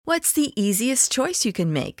What's the easiest choice you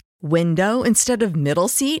can make? Window instead of middle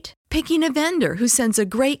seat? Picking a vendor who sends a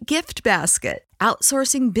great gift basket?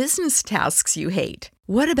 Outsourcing business tasks you hate?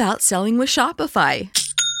 What about selling with Shopify?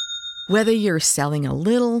 Whether you're selling a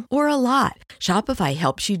little or a lot, Shopify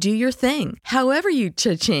helps you do your thing, however you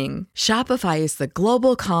cha-ching. Shopify is the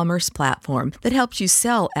global commerce platform that helps you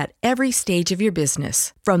sell at every stage of your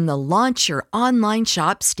business. From the launch your online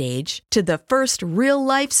shop stage to the first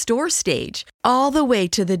real-life store stage, all the way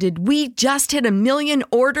to the did we just hit a million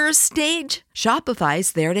orders stage.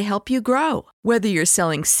 Shopify's there to help you grow. Whether you're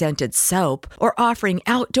selling scented soap or offering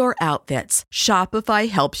outdoor outfits, Shopify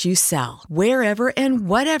helps you sell. Wherever and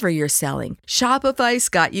whatever you're selling, Shopify's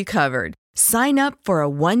got you covered. Sign up for a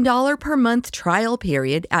 $1 per month trial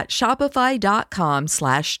period at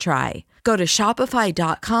shopify.com/try. Go to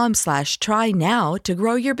shopify.com/try now to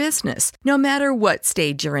grow your business, no matter what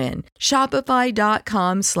stage you're in.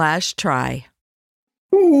 Shopify.com/try.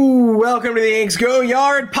 Ooh, welcome to the Yanks Go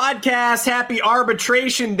Yard podcast. Happy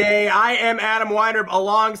Arbitration Day. I am Adam Weinrib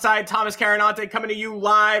alongside Thomas Carinante coming to you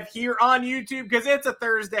live here on YouTube because it's a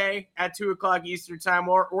Thursday at 2 o'clock Eastern time.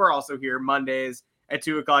 We're also here Mondays at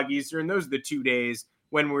 2 o'clock Eastern. Those are the 2 days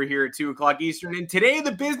when we're here at 2 o'clock Eastern. And today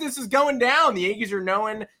the business is going down. The Yankees are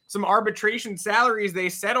knowing some arbitration salaries they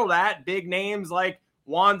settled at. Big names like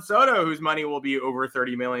Juan Soto, whose money will be over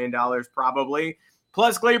 $30 million probably.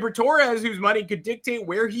 Plus Gleyber Torres, whose money could dictate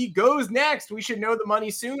where he goes next. We should know the money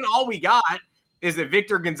soon. All we got is that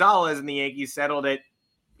Victor Gonzalez and the Yankees settled at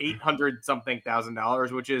 $800-something thousand,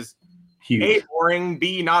 which is huge. A, boring,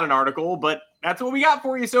 B, not an article, but that's what we got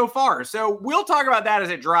for you so far. So we'll talk about that as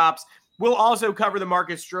it drops. We'll also cover the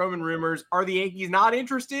Marcus Stroman rumors. Are the Yankees not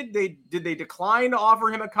interested? Did they decline to offer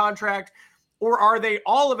him a contract? Or are they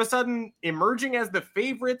all of a sudden emerging as the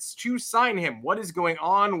favorites to sign him? What is going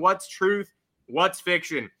on? What's truth? What's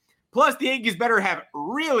fiction? Plus, the Yankees better have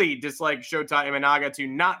really disliked Shota Imanaga to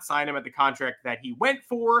not sign him at the contract that he went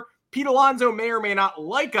for. Pete Alonso may or may not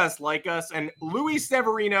like us, and Luis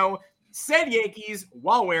Severino said Yankees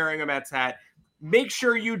while wearing a Mets hat. Make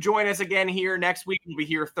sure you join us again here next week. We'll be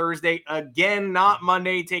here Thursday again, not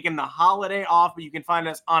Monday, taking the holiday off, but you can find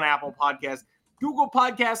us on Apple Podcasts, Google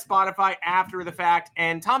Podcasts, Spotify after the fact.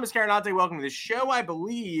 And Thomas Carinante, welcome to the show. I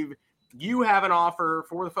believe you have an offer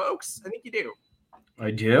for the folks. I think you do.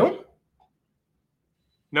 I do?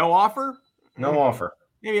 No offer? No offer.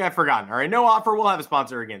 Maybe I've forgotten. All right, no offer. We'll have a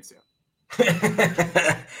sponsor again soon.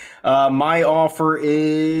 My offer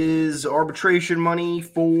is arbitration money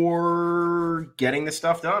for getting this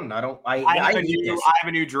stuff done. I have a new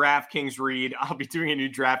DraftKings read. I'll be doing a new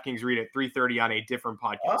DraftKings read at 3:30 on a different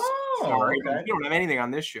podcast. Oh, sorry. Okay. You don't have anything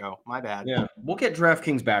on this show. My bad. Yeah, we'll get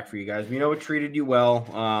DraftKings back for you guys. We know it treated you well,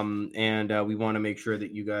 and we want to make sure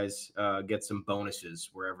that you guys get some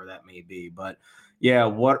bonuses wherever that may be. But yeah,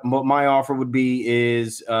 what my offer would be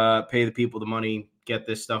is pay the people the money. Get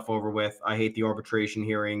this stuff over with. I hate the arbitration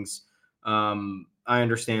hearings. I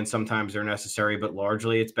understand sometimes they're necessary, but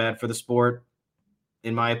largely it's bad for the sport,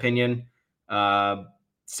 in my opinion.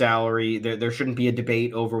 Salary, there shouldn't be a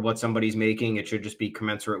debate over what somebody's making. It should just be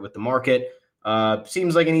commensurate with the market.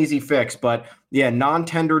 Seems like an easy fix, but yeah,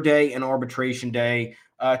 non-tender day and arbitration day.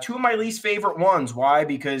 Two of my least favorite ones. Why?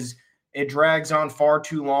 Because it drags on far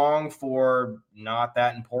too long for not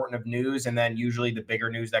that important of news. And then usually the bigger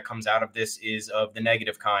news that comes out of this is of the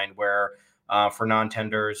negative kind, where for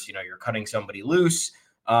non-tenders, you're cutting somebody loose.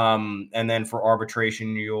 And then for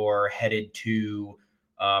arbitration, you're headed to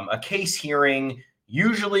a case hearing,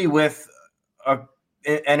 usually with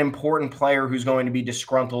an important player who's going to be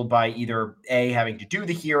disgruntled by either A, having to do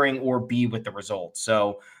the hearing, or B, with the results.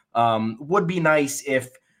 So would be nice if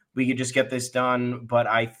we could just get this done, but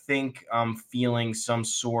I think I'm feeling some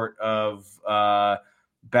sort of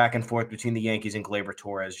back and forth between the Yankees and Gleyber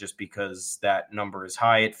Torres, just because that number is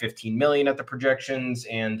high at $15 million at the projections,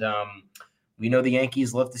 and we know the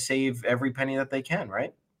Yankees love to save every penny that they can,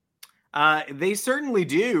 right? They certainly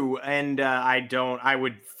do, and I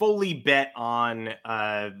would fully bet on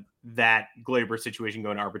that Gleyber situation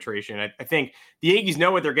going to arbitration. I think the Yankees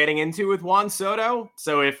know what they're getting into with Juan Soto,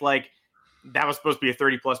 so if that was supposed to be a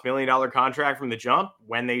 $30+ million contract from the jump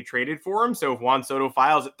when they traded for him. So if Juan Soto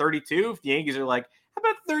files at 32, if the Yankees are like, how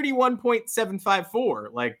about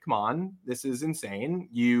 31.754? Come on, this is insane.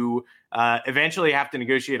 You eventually have to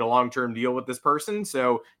negotiate a long-term deal with this person.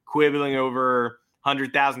 So quibbling over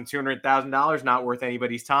 $100,000, $200,000, not worth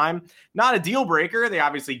anybody's time. Not a deal breaker. They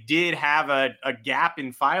obviously did have a gap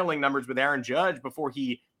in filing numbers with Aaron Judge before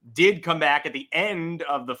he did come back at the end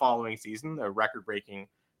of the following season, the record-breaking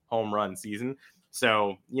home run season.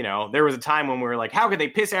 So, there was a time when we were like, how could they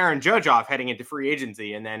piss Aaron Judge off heading into free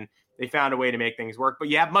agency? And then they found a way to make things work. But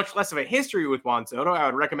you have much less of a history with Juan Soto. I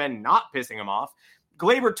would recommend not pissing him off.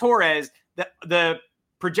 Gleyber Torres, the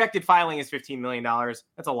projected filing is $15 million.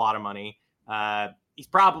 That's a lot of money. He's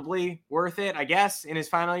probably worth it, I guess, in his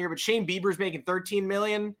final year. But Shane Bieber's making $13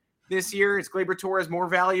 million this year. Is Gleyber Torres more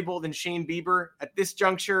valuable than Shane Bieber at this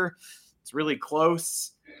juncture? It's really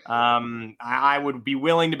close. I would be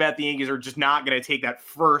willing to bet the Yankees are just not going to take that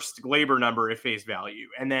first Gleyber number at face value.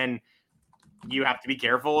 And then you have to be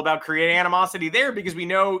careful about creating animosity there, because we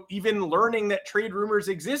know even learning that trade rumors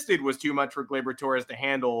existed was too much for Gleyber Torres to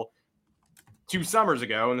handle 2 summers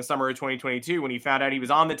ago in the summer of 2022 when he found out he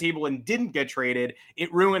was on the table and didn't get traded.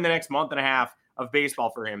 It ruined the next month and a half of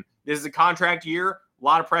baseball for him. This is a contract year, a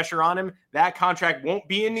lot of pressure on him. That contract won't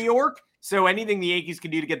be in New York. So anything the Yankees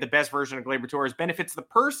can do to get the best version of Gleyber Torres benefits the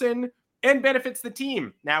person and benefits the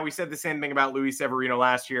team. Now, we said the same thing about Luis Severino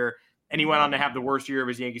last year, and he went on to have the worst year of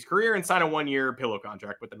his Yankees career and sign a 1-year pillow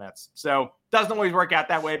contract with the Mets. So doesn't always work out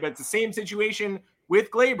that way, but it's the same situation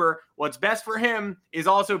with Gleyber. What's best for him is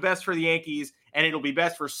also best for the Yankees, and it'll be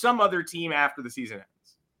best for some other team after the season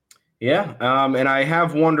ends. Yeah, and I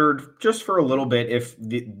have wondered just for a little bit if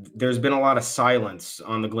there's been a lot of silence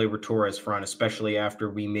on the Gleyber Torres front, especially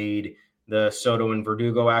after we made the Soto and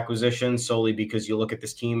Verdugo acquisition, solely because you look at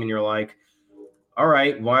this team and you're like, all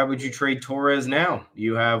right, why would you trade Torres now?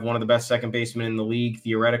 You have one of the best second basemen in the league.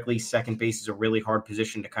 Theoretically, second base is a really hard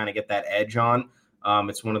position to kind of get that edge on.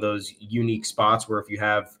 It's one of those unique spots where if you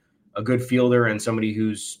have a good fielder and somebody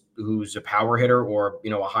who's a power hitter or,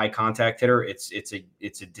 a high contact hitter, it's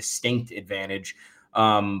a distinct advantage.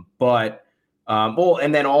 And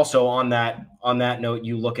then also on that note,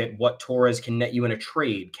 you look at what Torres can net you in a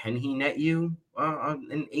trade. Can he net you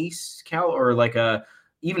an ace or like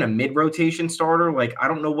even a mid-rotation starter? Like, I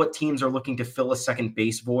don't know what teams are looking to fill a second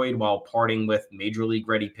base void while parting with major league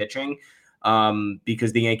ready pitching,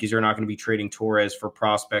 because the Yankees are not going to be trading Torres for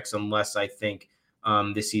prospects unless I think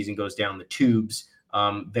this season goes down the tubes.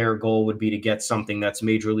 Their goal would be to get something that's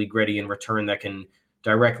major league ready in return that can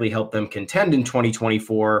directly help them contend in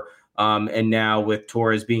 2024. And now with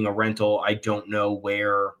Torres being a rental, I don't know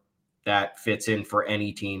where that fits in for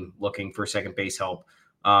any team looking for second base help,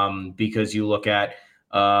 because you look at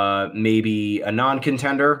maybe a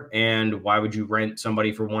non-contender, and why would you rent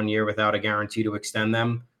somebody for 1 year without a guarantee to extend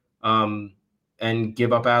them and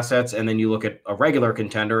give up assets? And then you look at a regular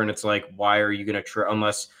contender and it's like, why are you going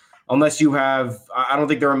to unless you have, I don't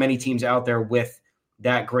think there are many teams out there with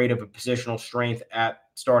that great of a positional strength at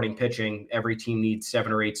starting pitching. Every team needs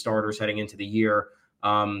 7 or 8 starters heading into the year.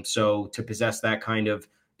 So to possess that kind of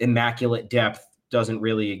immaculate depth doesn't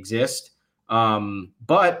really exist.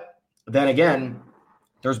 But then again,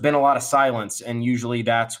 there's been a lot of silence, and usually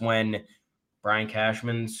that's when Brian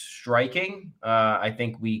Cashman's striking. I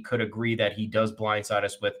think we could agree that he does blindside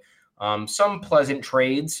us with some pleasant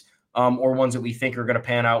trades, or ones that we think are going to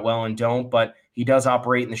pan out well and don't, but he does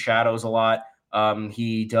operate in the shadows a lot.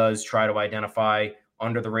 He does try to identify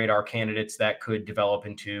under the radar candidates that could develop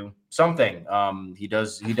into something. He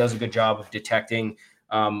does a good job of detecting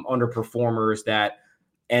underperformers that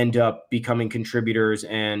end up becoming contributors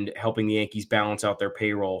and helping the Yankees balance out their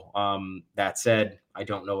payroll. That said, I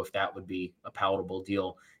don't know if that would be a palatable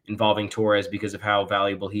deal involving Torres because of how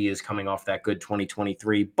valuable he is coming off that good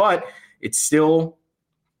 2023, but it's still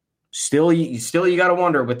you got to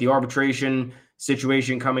wonder with the arbitration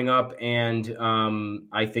situation coming up, and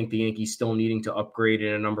I think the Yankees still needing to upgrade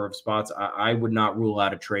in a number of spots. I would not rule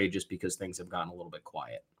out a trade just because things have gotten a little bit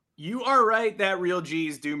quiet. You are right that real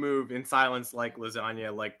G's do move in silence like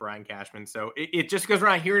lasagna, like Brian Cashman. So it just because we're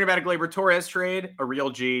not hearing about a Gleyber Torres trade, a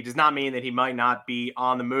real G does not mean that he might not be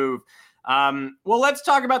on the move. Well, let's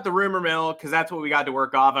talk about the rumor mill, because that's what we got to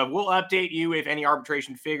work off of. We'll update you if any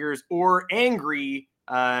arbitration figures or angry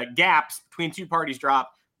gaps between two parties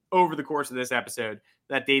drop over the course of this episode.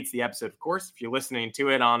 That dates the episode, of course. If you're listening to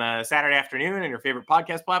it on a Saturday afternoon on your favorite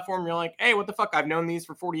podcast platform, you're like, hey, what the fuck? I've known these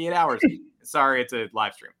for 48 hours. Sorry, it's a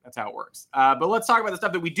live stream. That's how it works. But let's talk about the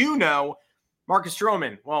stuff that we do know. Marcus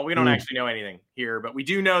Stroman. Well, we don't actually know anything here, but we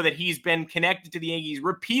do know that he's been connected to the Yankees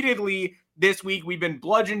repeatedly this week. We've been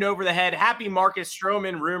bludgeoned over the head. Happy Marcus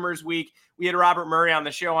Stroman Rumors Week. We had Robert Murray on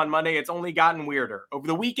the show on Monday. It's only gotten weirder. Over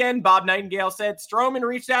the weekend, Bob Nightingale said Stroman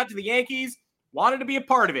reached out to the Yankees, wanted to be a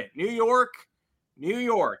part of it. New York.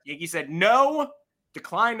 Yankees said no,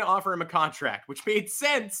 declined to offer him a contract, which made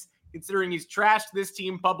sense considering he's trashed this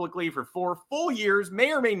team publicly for 4 full years,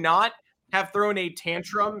 may or may not have thrown a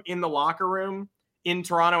tantrum in the locker room in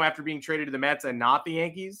Toronto after being traded to the Mets and not the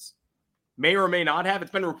Yankees. May or may not have.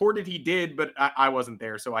 It's been reported he did, but I wasn't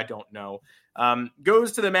there, so I don't know.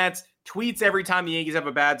 Goes to the Mets, tweets every time the Yankees have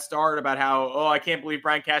a bad start about how, oh, I can't believe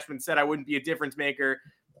Brian Cashman said I wouldn't be a difference maker.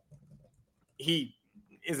 He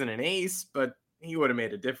isn't an ace, but he would have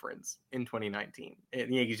made a difference in 2019. The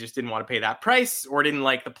Yankees just didn't want to pay that price or didn't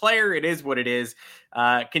like the player. It is what it is.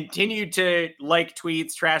 Continued to like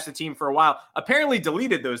tweets, trash the team for a while. Apparently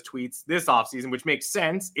deleted those tweets this offseason, which makes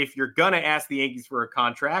sense if you're going to ask the Yankees for a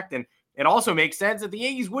contract. And it also makes sense that the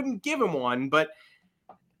Yankees wouldn't give him one. But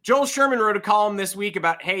Joel Sherman wrote a column this week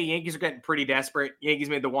about, hey, Yankees are getting pretty desperate. Yankees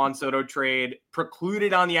made the Juan Soto trade,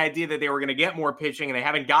 precluded on the idea that they were going to get more pitching, and they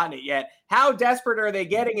haven't gotten it yet. How desperate are they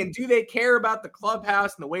getting, and do they care about the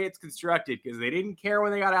clubhouse and the way it's constructed? Because they didn't care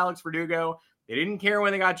when they got Alex Verdugo. They didn't care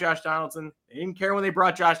when they got Josh Donaldson. They didn't care when they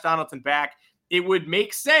brought Josh Donaldson back. It would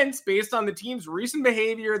make sense based on the team's recent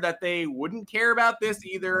behavior that they wouldn't care about this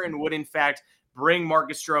either and would, in fact, bring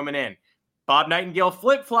Marcus Stroman in. Bob Nightingale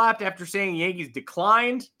flip-flopped after saying Yankees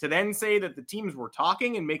declined to then say that the teams were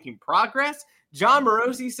talking and making progress. John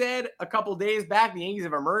Morosi said a couple days back the Yankees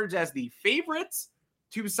have emerged as the favorites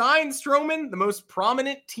to sign Stroman, the most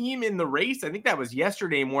prominent team in the race. I think that was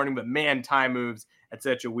yesterday morning, but man, time moves at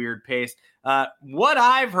such a weird pace. What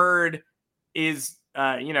I've heard is,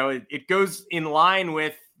 it goes in line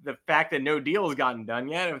with the fact that no deal has gotten done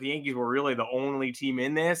yet. If the Yankees were really the only team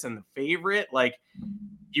in this and the favorite,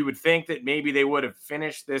 you would think that maybe they would have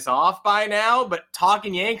finished this off by now, but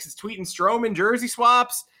Talking Yanks is tweeting Stroman jersey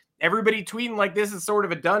swaps. Everybody tweeting like this is sort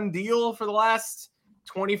of a done deal for the last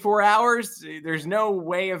 24 hours. There's no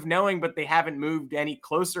way of knowing, but they haven't moved any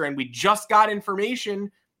closer. And we just got information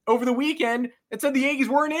over the weekend that said the Yankees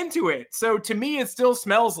weren't into it. So to me, it still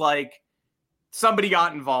smells like somebody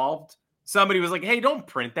got involved. Somebody was like, hey, don't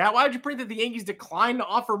print that. Why would you print that the Yankees declined to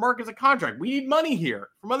offer Marcus a contract? We need money here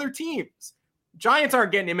from other teams. Giants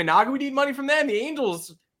aren't getting Imanaga. We need money from them. The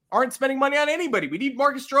Angels aren't spending money on anybody. We need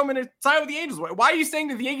Marcus Stroman to sign with the Angels. Why are you saying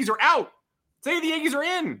that the Yankees are out? Say the Yankees are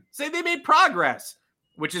in. Say they made progress,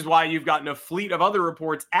 which is why you've gotten a fleet of other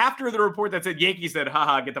reports after the report that said Yankees said,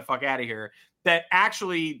 haha, get the fuck out of here, that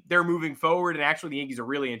actually they're moving forward and actually the Yankees are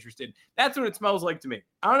really interested. That's what it smells like to me.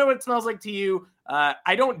 I don't know what it smells like to you.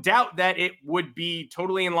 I don't doubt that it would be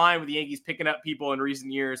totally in line with the Yankees picking up people in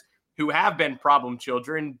recent years who have been problem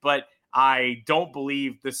children, but I don't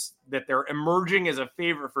believe that they're emerging as a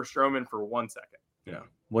favorite for Stroman for 1 second. Yeah.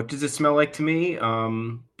 What does it smell like to me?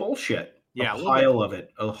 Bullshit. Yeah, a pile of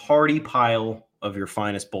it. A hearty pile of your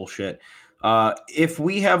finest bullshit. If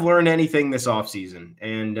we have learned anything this offseason,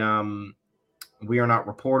 and we are not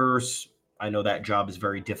reporters, I know that job is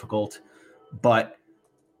very difficult, but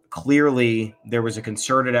clearly there was a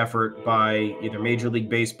concerted effort by either Major League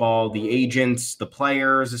Baseball, the agents, the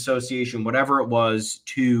Players Association, whatever it was,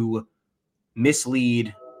 to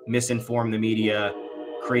mislead, misinform the media,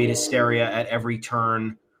 create hysteria at every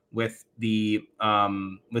turn with the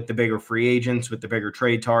bigger free agents, with the bigger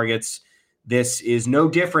trade targets. This is no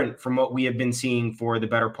different from what we have been seeing for the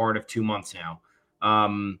better part of 2 months now.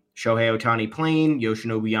 Shohei Ohtani plane,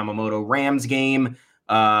 Yoshinobu Yamamoto Rams game,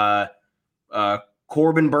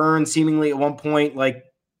 Corbin Burns seemingly at one point, like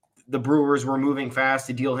the Brewers were moving fast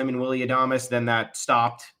to deal him and Willy Adames, then that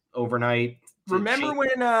stopped overnight. Remember when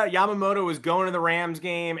Yamamoto was going to the Rams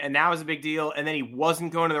game and that was a big deal, and then he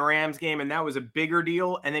wasn't going to the Rams game and that was a bigger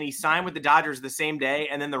deal, and then he signed with the Dodgers the same day,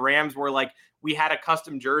 and then the Rams were like, we had a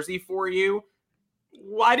custom jersey for you.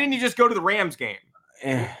 Why didn't you just go to the Rams game?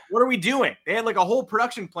 What are we doing? They had like a whole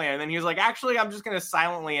production plan, and then he was like, actually, I'm just going to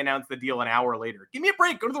silently announce the deal an hour later. Give me a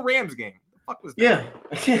break. Go to the Rams game. What the fuck was that?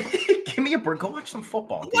 Yeah. Give me a break. Go watch some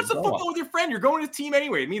football. Go watch some football with your friend. You're going to the team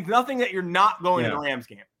anyway. It means nothing that you're not going to the Rams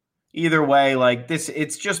game. Either way, like this,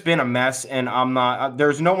 it's just been a mess, and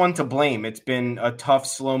there's no one to blame. It's been a tough,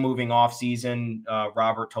 slow-moving offseason.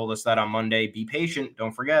 Robert told us that on Monday. Be patient.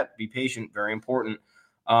 Don't forget. Be patient. Very important.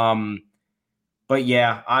 But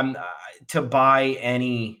yeah, to buy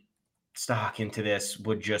any stock into this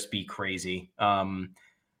would just be crazy.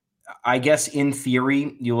 I guess in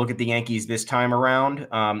theory, you look at the Yankees this time around.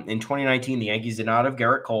 In 2019, the Yankees did not have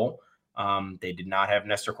Garrett Cole. They did not have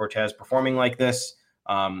Nestor Cortez performing like this.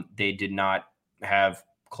 They did not have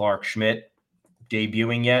Clark Schmidt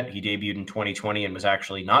debuting yet. He debuted in 2020 and was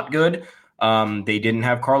actually not good. They didn't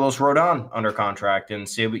have Carlos Rodon under contract. And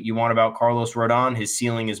say what you want about Carlos Rodon, his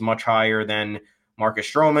ceiling is much higher than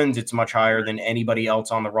Marcus Stroman's. It's much higher than anybody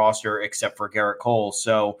else on the roster except for Garrett Cole.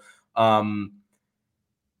 So to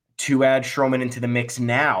add Stroman into the mix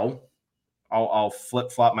now, I'll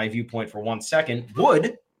flip-flop my viewpoint for 1 second,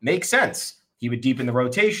 would make sense. He would deepen the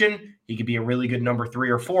rotation. He could be a really good number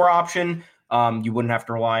 3 or 4 option. You wouldn't have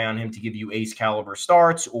to rely on him to give you ace caliber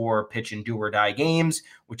starts or pitch in do or die games,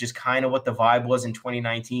 which is kind of what the vibe was in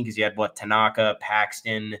 2019 because you had Tanaka,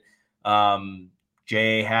 Paxton,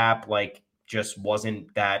 J.A. Happ, like, just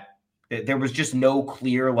wasn't that. There was just no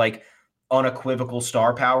clear, like, unequivocal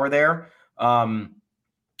star power there.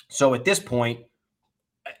 So at this point,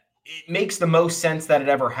 it makes the most sense that it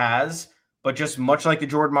ever has. But just much like the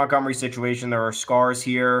Jordan Montgomery situation, there are scars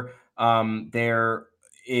here. There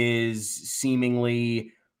is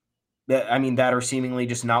seemingly that are seemingly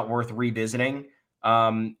just not worth revisiting.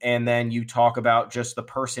 And then you talk about just the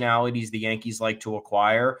personalities the Yankees like to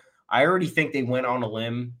acquire. I already think they went on a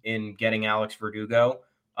limb in getting Alex Verdugo.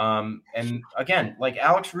 And again, like,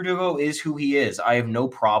 Alex Verdugo is who he is. I have no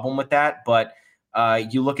problem with that. But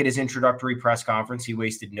you look at his introductory press conference, he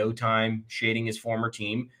wasted no time shading his former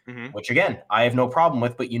team, which, again, I have no problem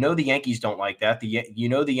with. But the Yankees don't like that. The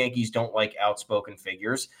Yankees don't like outspoken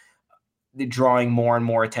figures. Drawing more and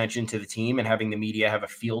more attention to the team and having the media have a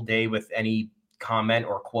field day with any comment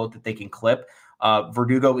or quote that they can clip.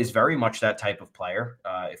 Verdugo is very much that type of player.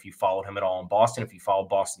 If you followed him at all in Boston, if you followed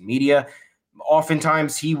Boston media,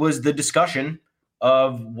 oftentimes he was the discussion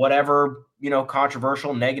of whatever,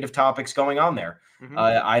 controversial, negative topics going on there.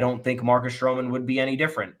 I don't think Marcus Stroman would be any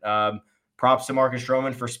different. Props to Marcus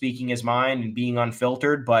Stroman for speaking his mind and being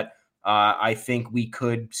unfiltered, but I think we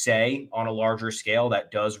could say on a larger scale that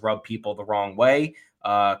does rub people the wrong way.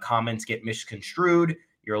 Comments get misconstrued.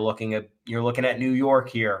 You're looking at New York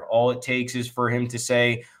here. All it takes is for him to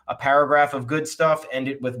say a paragraph of good stuff, end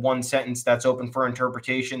it with one sentence that's open for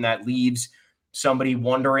interpretation that leaves somebody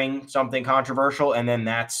wondering something controversial, and then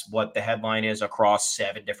that's what the headline is across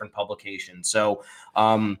 7 different publications. So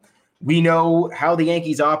we know how the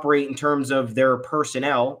Yankees operate in terms of their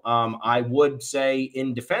personnel. I would say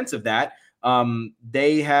in defense of that,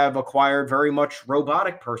 they have acquired very much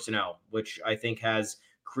robotic personnel, which I think has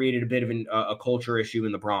created a bit of a culture issue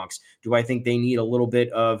in the Bronx. Do I think they need a little bit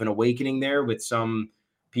of an awakening there with some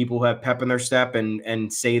people who have pep in their step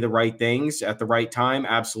and say the right things at the right time?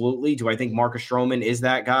 Absolutely. Do I think Marcus Stroman is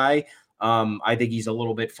that guy? I think he's a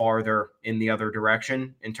little bit farther in the other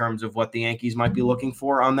direction in terms of what the Yankees might be looking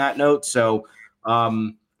for on that note. So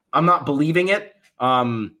I'm not believing it.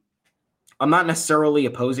 I'm not necessarily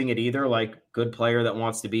opposing it either. Like, good player that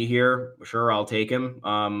wants to be here, sure, I'll take him.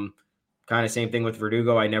 Kind of same thing with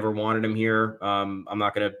Verdugo. I never wanted him here. I'm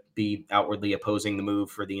not going to be outwardly opposing the move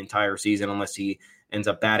for the entire season unless he ends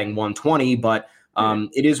up batting 120. But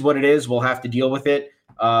it is what it is. We'll have to deal with it.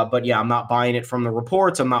 But yeah, I'm not buying it from the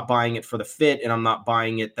reports. I'm not buying it for the fit, and I'm not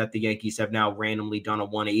buying it that the Yankees have now randomly done a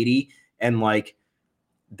 180 and like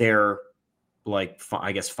they're like,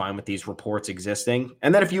 I guess, fine with these reports existing.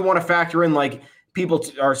 And then if you want to factor in, like, people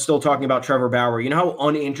are still talking about Trevor Bauer, you know how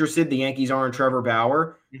uninterested the Yankees are in Trevor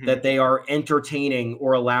Bauer, that they are entertaining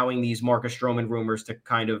or allowing these Marcus Stroman rumors to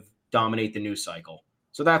kind of dominate the news cycle.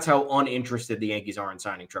 So that's how uninterested the Yankees are in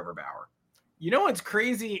signing Trevor Bauer. You know what's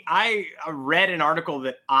crazy? I read an article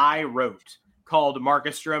that I wrote called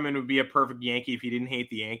Marcus Stroman would be a perfect Yankee if he didn't hate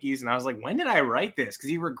the Yankees. And I was like, when did I write this? Because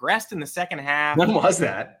he regressed in the second half. When was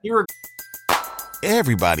that?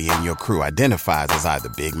 Everybody in your crew identifies as either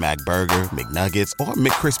Big Mac Burger, McNuggets, or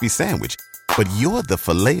McCrispy Sandwich. But you're the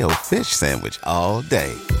Filet-O-Fish Sandwich all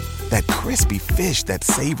day. That crispy fish, that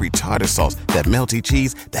savory tartar sauce, that melty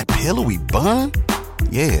cheese, that pillowy bun.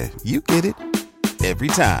 Yeah, you get it. Every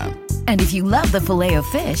time. And if you love the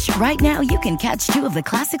Filet-O-Fish, right now you can catch 2 of the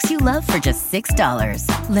classics you love for just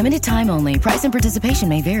 $6. Limited time only. Price and participation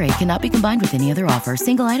may vary. Cannot be combined with any other offer.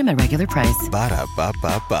 Single item at regular price.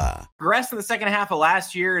 Ba-da-ba-ba-ba. Progressed in the second half of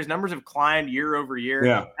last year. His numbers have climbed year over year.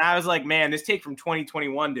 Yeah. And I was like, man, this take from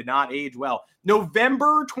 2021 did not age well.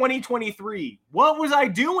 November 2023. What was I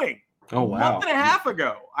doing? Oh, wow. A month and a half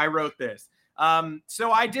ago, I wrote this.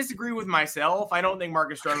 So I disagree with myself. I don't think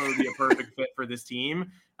Marcus Stroman would be a perfect fit for this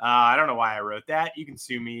team. I don't know why I wrote that. You can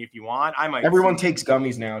sue me if you want. I might. Everyone takes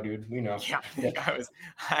gummies now, dude. We know. Yeah,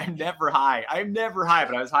 I'm never high.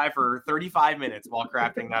 But I was high for 35 minutes while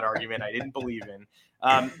crafting that argument I didn't believe in.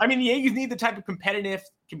 I mean, the Yankees need the type of competitiveness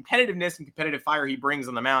and competitive fire he brings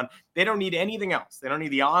on the mound. They don't need anything else. They don't need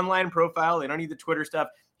the online profile. They don't need the Twitter stuff.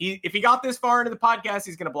 If he got this far into the podcast,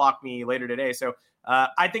 he's going to block me later today. So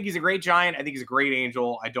I think he's a great Giant. I think he's a great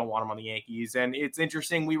Angel. I don't want him on the Yankees. And it's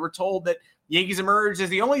interesting. We were told that the Yankees emerged as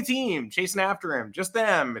the only team chasing after him, just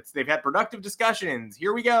them. They've had productive discussions.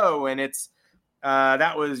 Here we go. And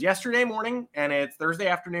that was yesterday morning, and it's Thursday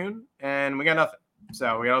afternoon, and we got nothing.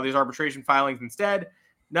 So we got all these arbitration filings instead.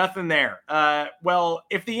 Nothing there. Well,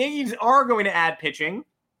 if the Yankees are going to add pitching,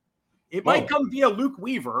 it might come via Luke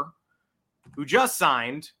Weaver, who just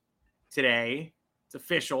signed today. It's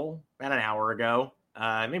official, about an hour ago,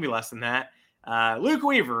 maybe less than that. Luke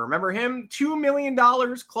Weaver, remember him? $2 million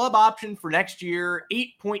club option for next year,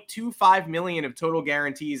 $8.25 million of total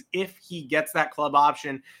guarantees if he gets that club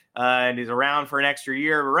option and is around for an extra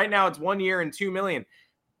year. But right now it's 1 year and $2 million.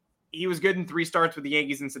 He was good in 3 starts with the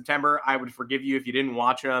Yankees in September. I would forgive you if you didn't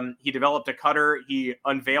watch him. He developed a cutter. He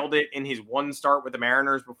unveiled it in his 1 start with the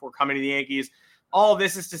Mariners before coming to the Yankees. All of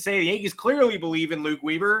this is to say the Yankees clearly believe in Luke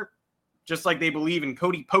Weaver, just like they believe in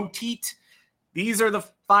Cody Poteet. These are the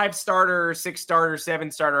 5-starter, 6-starter,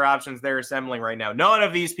 7-starter options they're assembling right now. None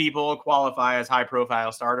of these people qualify as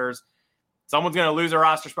high-profile starters. Someone's going to lose a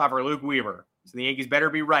roster spot for Luke Weaver, so the Yankees better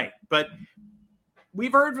be right. But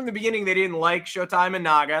we've heard from the beginning they didn't like Shota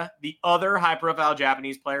Imanaga, the other high-profile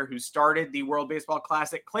Japanese player who started the World Baseball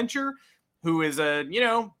Classic clincher, who is a,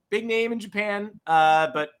 big name in Japan,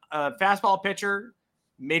 but a fastball pitcher.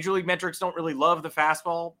 Major League metrics don't really love the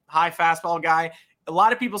high fastball guy. A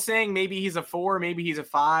lot of people saying maybe he's a 4, maybe he's a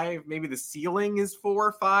 5, maybe the ceiling is 4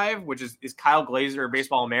 or 5, which is Kyle Glazer of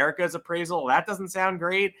Baseball America's appraisal. That doesn't sound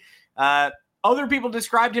great. Other people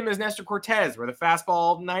described him as Nestor Cortez, where the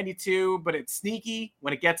fastball 92, but it's sneaky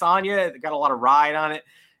when it gets on you. It got a lot of ride on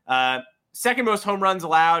it. Second most home runs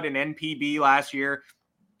allowed in NPB last year.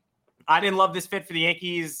 I didn't love this fit for the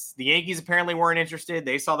Yankees. The Yankees apparently weren't interested.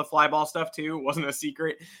 They saw the fly ball stuff too. It wasn't a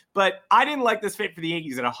secret. But I didn't like this fit for the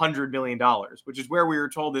Yankees at $100 million, which is where we were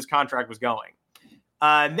told this contract was going.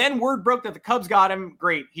 Then word broke that the Cubs got him.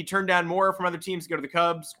 Great. He turned down more from other teams to go to the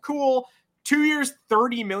Cubs. Cool. 2 years,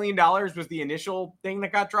 $30 million was the initial thing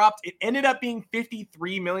that got dropped. It ended up being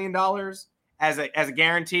 $53 million as a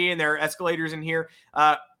guarantee, and there are escalators in here.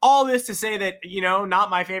 All this to say that, not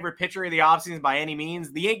my favorite pitcher of the offseason by any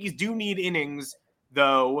means. The Yankees do need innings,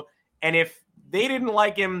 though, and if they didn't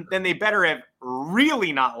like him, then they better have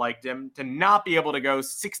really not liked him to not be able to go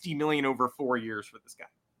 $60 million over 4 years for this guy.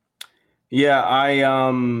 Yeah,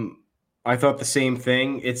 I thought the same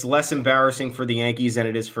thing. It's less embarrassing for the Yankees than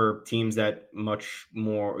it is for teams that much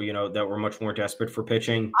more, that were much more desperate for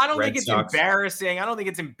pitching. I don't think it's embarrassing. I don't think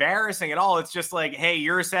it's embarrassing at all. It's just like, hey,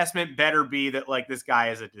 your assessment better be that like this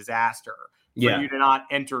guy is a disaster for you to not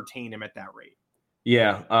entertain him at that rate.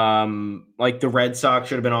 Yeah. Like the Red Sox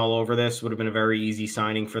should have been all over this. Would have been a very easy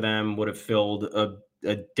signing for them. Would have filled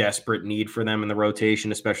a desperate need for them in the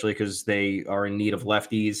rotation, especially because they are in need of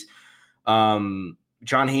lefties.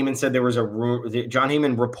 John Heyman said there was John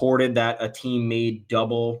Heyman reported that a team made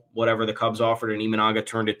double whatever the Cubs offered and Imanaga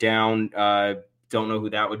turned it down. Don't know who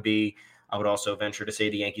that would be. I would also venture to say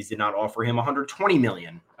the Yankees did not offer him $120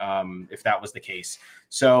 million, if that was the case.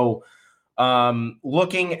 So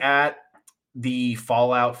looking at the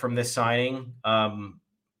fallout from this signing,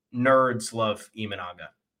 nerds love Imanaga.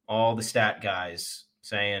 All the stat guys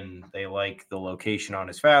saying they like the location on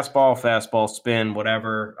his fastball spin,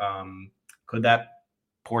 whatever. Could that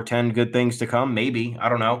portend good things to come? Maybe. I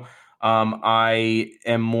don't know. I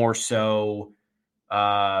am more so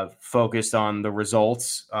focused on the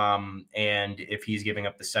results. And if he's giving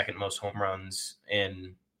up the second most home runs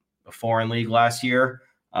in a foreign league last year,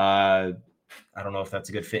 I don't know if that's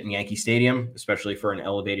a good fit in Yankee Stadium, especially for an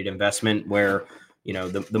elevated investment where,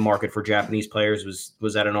 the market for Japanese players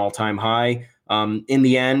was at an all-time high. In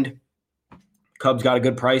the end, Cubs got a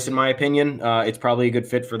good price, in my opinion. It's probably a good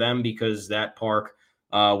fit for them because that park,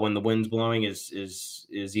 when the wind's blowing, is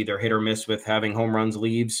either hit or miss with having home runs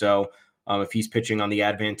leave. So if he's pitching on the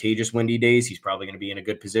advantageous windy days, he's probably going to be in a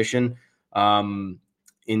good position.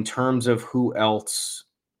 In terms of who else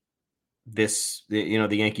the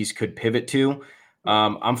Yankees could pivot to,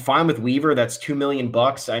 I'm fine with Weaver. That's $2 million.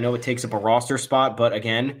 I know it takes up a roster spot, but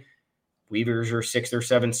again, Weaver's your 6th or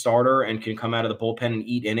 7th starter and can come out of the bullpen and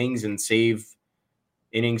eat innings and save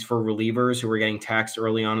innings for relievers who are getting taxed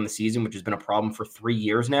early on in the season, which has been a problem for 3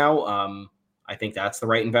 years now. I think that's the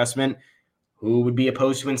right investment. Who would be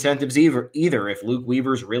opposed to incentives either? If Luke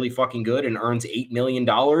Weaver's really fucking good and earns $8 million,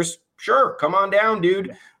 sure, come on down,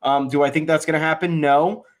 dude. Do I think that's going to happen?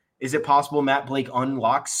 No. Is it possible Matt Blake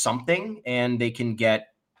unlocks something and they can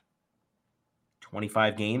get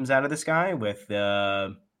 25 games out of this guy with,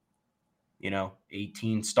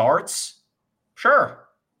 18 starts? Sure.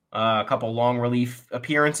 A couple long relief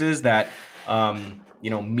appearances that,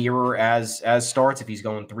 mirror as starts if he's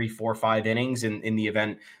going 3, 4, 5 innings in the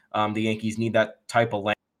event the Yankees need that type of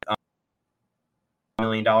length. $1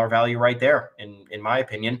 million value right there, in my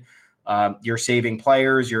opinion. You're saving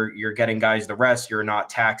players. You're getting guys the rest. You're not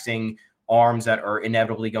taxing arms that are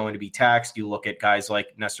inevitably going to be taxed. You look at guys like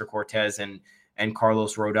Nestor Cortez and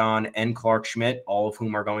Carlos Rodon and Clark Schmidt, all of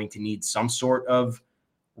whom are going to need some sort of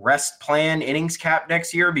rest plan innings cap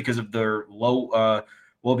next year because of their low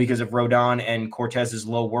Well, because of Rodon and Cortez's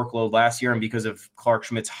low workload last year and because of Clark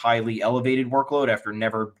Schmidt's highly elevated workload after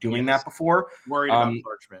never doing that before. Worried about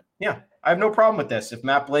Clark Schmidt. Yeah, I have no problem with this. If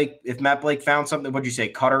Matt Blake found something, what'd you say?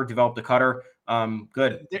 Cutter, developed a cutter.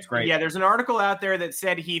 Good. It's great. Yeah, there's an article out there that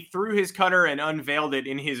said he threw his cutter and unveiled it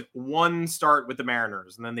in his one start with the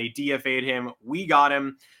Mariners, and then they DFA'd him. We got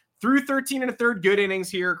him. Threw 13 and a third good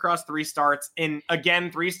innings here across 3 starts. And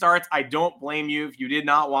again, 3 starts. I don't blame you if you did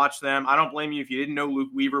not watch them. I don't blame you if you didn't know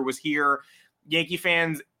Luke Weaver was here. Yankee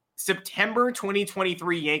fans, September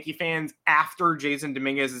 2023 Yankee fans after Jason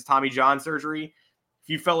Dominguez's Tommy John surgery. If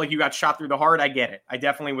you felt like you got shot through the heart, I get it. I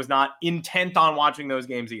definitely was not intent on watching those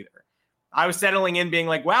games either. I was settling in being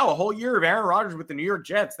like, wow, a whole year of Aaron Rodgers with the New York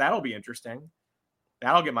Jets. That'll be interesting.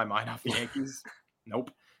 That'll get my mind off the Yankees.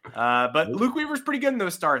 Nope. But Luke Weaver's pretty good in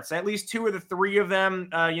those starts. At least 2 of the 3 of them,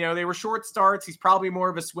 they were short starts. He's probably more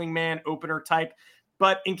of a swingman opener type.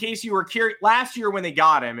 But in case you were curious, last year when they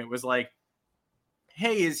got him, it was like,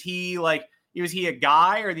 hey, was he a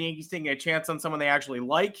guy? Are the Yankees taking a chance on someone they actually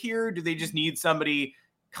like here? Do they just need somebody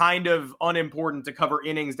kind of unimportant to cover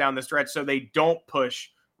innings down the stretch so they don't push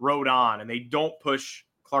Rodon and they don't push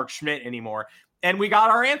Clark Schmidt anymore? And we got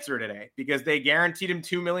our answer today because they guaranteed him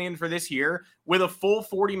 $2 million for this year with a full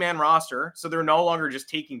 40-man roster. So they're no longer just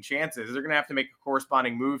taking chances. They're going to have to make a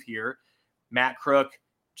corresponding move here. Matt Crook,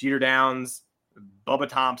 Jeter Downs, Bubba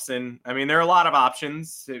Thompson. I mean, there are a lot of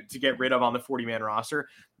options to get rid of on the 40-man roster,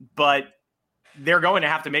 but they're going to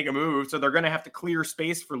have to make a move. So they're going to have to clear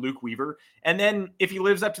space for Luke Weaver. And then if he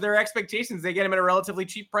lives up to their expectations, they get him at a relatively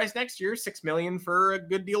cheap price next year, $6 million for a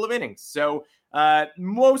good deal of innings. So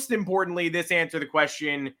most importantly, this answered the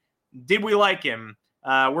question, did we like him?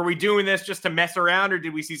 Were we doing this just to mess around or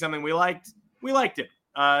did we see something we liked? We liked it.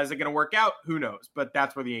 Is it going to work out? Who knows? But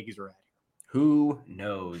that's where the Yankees are at. Who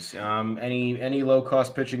knows? Any low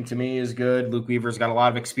cost pitching to me is good. Luke Weaver's got a lot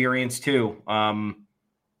of experience too.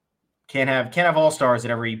 Can't have all stars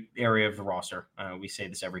at every area of the roster. We say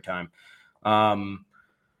this every time. Let's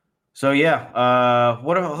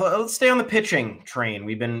stay on the pitching train.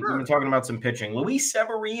 We've been talking about some pitching. Luis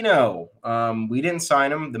Severino. We didn't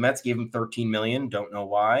sign him. The Mets gave him $13 million. Don't know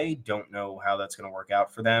why. Don't know how that's going to work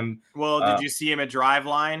out for them. Well, did you see him at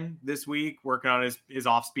Driveline this week working on his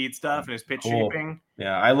off-speed stuff and his pitch shaping?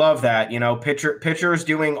 Yeah, I love that. Pitchers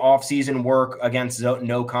doing off-season work against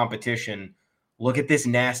no competition. Look at this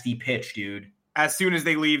nasty pitch, dude. As soon as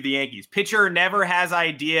they leave the Yankees. Pitcher never has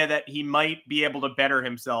idea that he might be able to better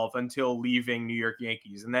himself until leaving New York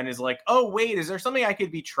Yankees. And then is like, oh, wait, is there something I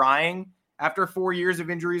could be trying after 4 years of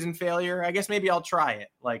injuries and failure? I guess maybe I'll try it.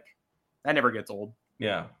 Like, that never gets old.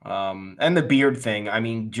 Yeah. And the beard thing, I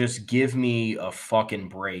mean, just give me a fucking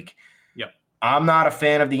break. Yep. I'm not a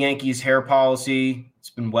fan of the Yankees hair policy. It's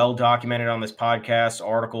been well documented on this podcast,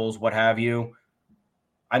 articles, what have you.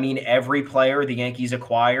 I mean, every player the Yankees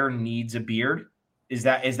acquire needs a beard. Is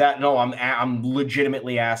that no? I'm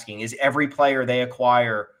legitimately asking. Is every player they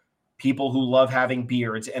acquire people who love having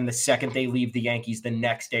beards, and the second they leave the Yankees, the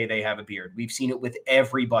next day they have a beard? We've seen it with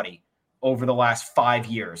everybody over the last 5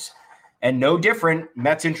 years, and no different.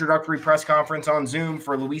 Mets introductory press conference on Zoom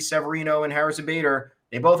for Luis Severino and Harrison Bader.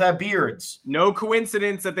 They both have beards. No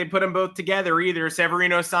coincidence that they put them both together either.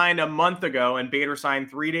 Severino signed a month ago and Bader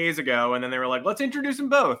signed 3 days ago. And then they were like, let's introduce them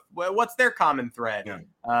both. What's their common thread?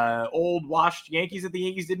 Yeah. Old washed Yankees that the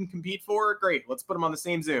Yankees didn't compete for? Great. Let's put them on the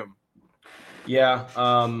same Zoom. Yeah.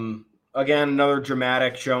 Again, another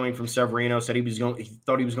dramatic showing from Severino. Said he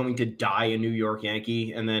thought he was going to die a New York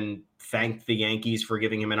Yankee and then thanked the Yankees for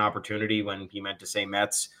giving him an opportunity when he meant to say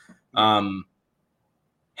Mets.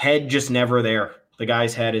 Head just never there. The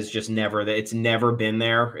guy's head is just never there. It's never been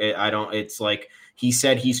there. It's like he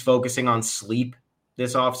said he's focusing on sleep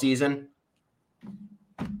this offseason.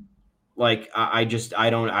 Like I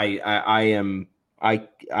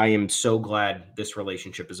am so glad this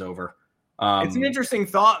relationship is over. It's an interesting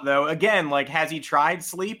thought though. Again, like, has he tried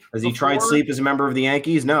sleep? Has he tried sleep as a member of the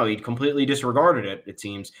Yankees? No, he completely disregarded it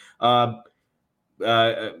seems.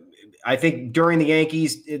 I think during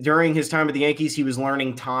his time at the Yankees, he was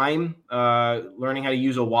learning time, learning how to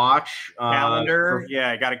use a watch. Calendar.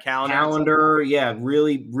 I got a calendar. Calendar. Yeah.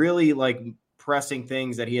 Really, really like pressing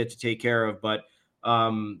things that he had to take care of. But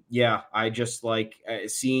I just like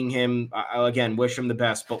seeing him again, wish him the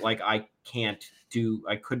best, but like, I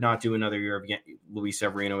could not do another year of Luis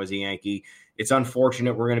Severino as a Yankee. It's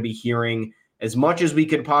unfortunate. We're going to be hearing as much as we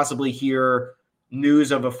could possibly hear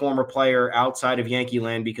news of a former player outside of Yankee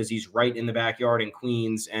land because he's right in the backyard in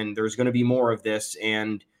Queens, and there's going to be more of this.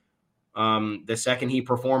 And the second he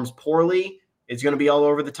performs poorly, it's going to be all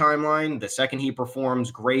over the timeline. The second he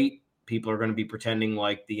performs great, people are going to be pretending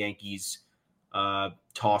like the Yankees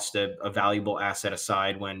tossed a valuable asset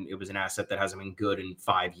aside when it was an asset that hasn't been good in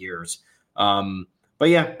 5 years. But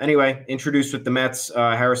yeah, anyway, introduced with the Mets,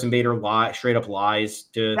 Harrison Bader straight up lies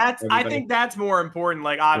to everybody. I think that's more important.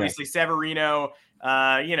 Like, obviously, Severino,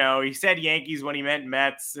 he said Yankees when he meant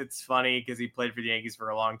Mets. It's funny because he played for the Yankees for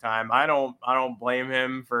a long time. I don't blame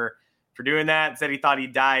him for doing that. Said he thought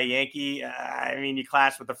he'd die a Yankee. I mean, you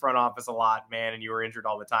clashed with the front office a lot, man, and you were injured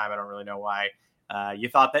all the time. I don't really know why you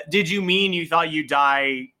thought that. Did you mean you thought you'd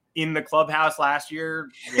die in the clubhouse last year,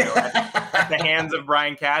 at the hands of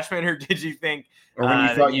Brian Cashman, or did you think, or when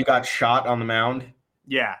you thought you got shot on the mound?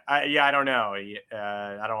 Yeah, I don't know.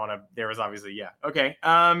 I don't want to. There was obviously, okay.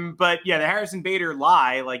 But yeah, the Harrison Bader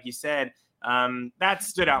lie, like you said, that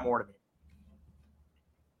stood out more to me.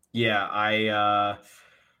 Yeah,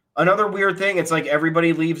 another weird thing. It's like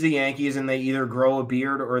everybody leaves the Yankees and they either grow a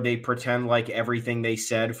beard or they pretend like everything they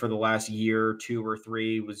said for the last year, 2 or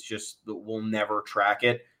 3 was just we'll never track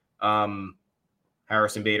it.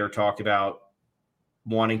 Harrison Bader talked about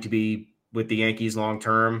wanting to be with the Yankees long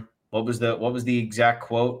term. What was the exact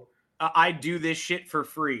quote? I do this shit for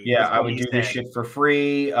free. Yeah, I would do this shit for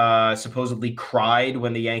free. Supposedly cried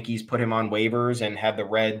when the Yankees put him on waivers and had the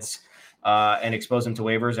Reds and exposed him to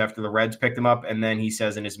waivers after the Reds picked him up. And then he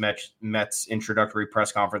says in his Mets introductory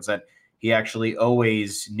press conference that he actually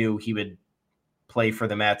always knew he would play for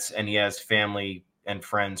the Mets, and he has family and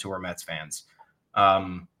friends who are Mets fans.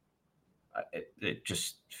 It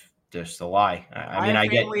just a lie. I mean, I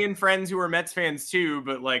get family and friends who are Mets fans too,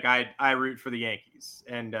 but like I root for the Yankees,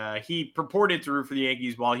 and he purported to root for the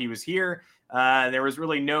Yankees while he was here. There was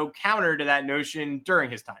really no counter to that notion during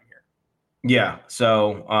his time here. Yeah.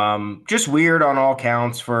 So just weird on all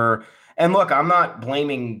counts and look, I'm not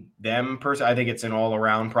blaming them I think it's an all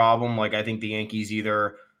around problem. Like, I think the Yankees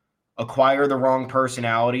either acquire the wrong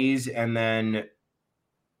personalities and then,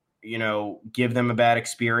 give them a bad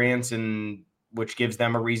experience, and which gives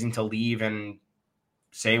them a reason to leave and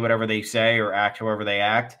say whatever they say or act however they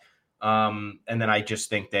act. And then I just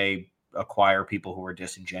think they acquire people who are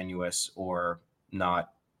disingenuous or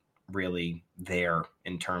not really there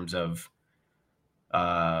in terms of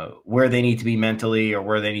where they need to be mentally or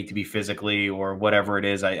where they need to be physically or whatever it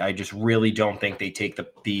is. I just really don't think they take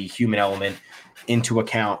the human element into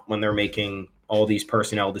account when they're making all these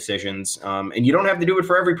personnel decisions. And you don't have to do it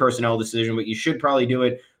for every personnel decision, but you should probably do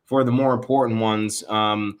it for the more important ones.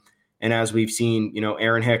 And as we've seen,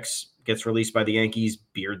 Aaron Hicks gets released by the Yankees,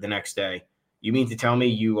 beard the next day. You mean to tell me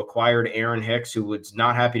you acquired Aaron Hicks, who was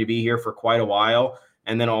not happy to be here for quite a while,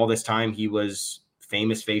 and then all this time he was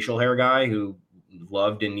famous facial hair guy who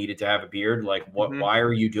loved and needed to have a beard? Like, what? Why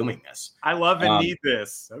are you doing this? I love and need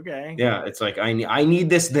this. Okay. Yeah, it's like I need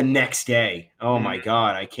this the next day. Oh my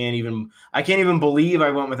God, I can't even believe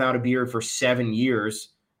I went without a beard for 7 years.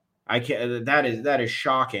 I can't. That is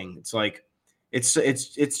shocking. It's like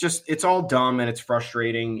it's all dumb and it's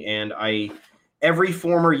frustrating. And every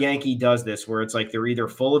former Yankee does this, where it's like they're either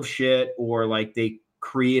full of shit or like they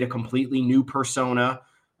create a completely new persona.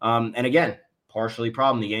 And again, partially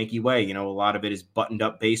problem the Yankee way. A lot of it is buttoned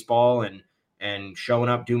up baseball and showing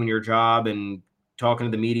up, doing your job and talking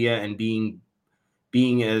to the media and being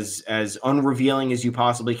as unrevealing as you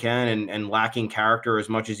possibly can and lacking character as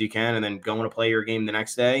much as you can, and then going to play your game the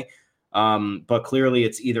next day. But clearly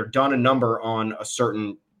it's either done a number on a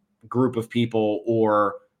certain group of people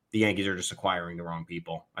or the Yankees are just acquiring the wrong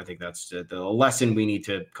people. I think that's the lesson we need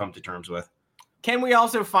to come to terms with. Can we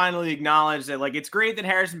also finally acknowledge that, like, it's great that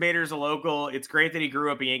Harrison Bader is a local. It's great that he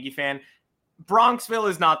grew up a Yankee fan. Bronxville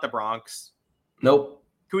is not the Bronx. Nope.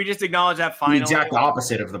 Can we just acknowledge that finally? The exact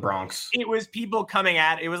opposite of the Bronx. It was people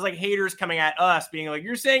it was like haters coming at us being like,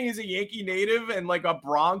 you're saying he's a Yankee native and like a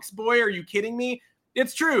Bronx boy? Are you kidding me?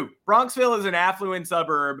 It's true. Bronxville is an affluent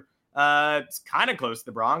suburb. It's kind of close to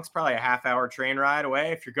the Bronx, probably a half-hour train ride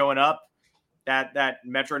away if you're going up that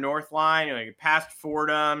Metro North line, like past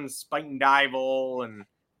Fordham, Spuyten Duyvil, and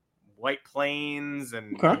White Plains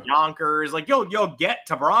and Yonkers. Like you'll get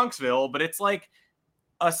to Bronxville, but it's like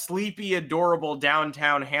a sleepy, adorable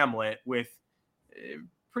downtown hamlet with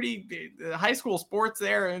pretty high school sports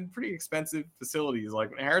there and pretty expensive facilities.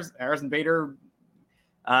 Like Harrison Bader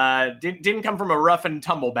didn't come from a rough and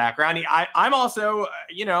tumble background. I'm also,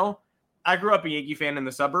 I grew up a Yankee fan in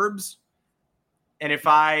the suburbs, and if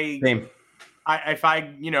I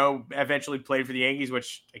eventually played for the Yankees,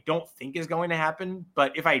 which I don't think is going to happen,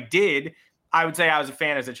 but if I did, I would say I was a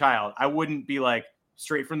fan as a child. I wouldn't be like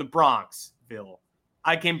straight from the Bronxville.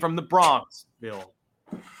 I came from the Bronxville.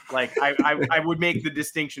 Like I would make the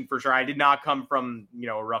distinction for sure. I did not come from,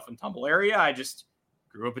 a rough and tumble area. I just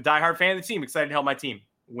grew up a diehard fan of the team, excited to help my team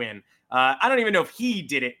win. I don't even know if he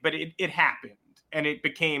did it, but it happened. and it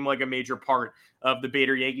became like a major part of the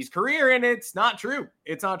Bader Yankees career. And it's not true.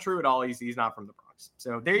 It's not true at all. He's not from the Bronx.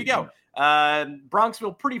 So there you go.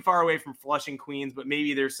 Bronxville, pretty far away from Flushing, Queens, but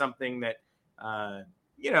maybe there's something that,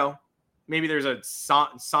 maybe there's a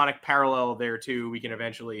sonic parallel there too. We can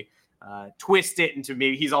eventually twist it into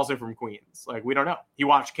maybe he's also from Queens. Like, we don't know. He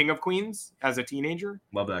watched King of Queens as a teenager.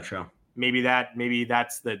 Love that show. Maybe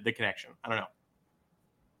that's the connection. I don't know.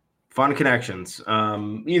 Fun connections.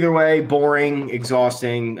 Either way, boring,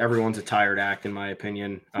 exhausting. Everyone's a tired act, in my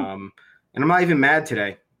opinion. And I'm not even mad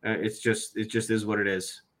today. It just is what it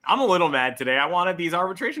is. I'm a little mad today. I wanted these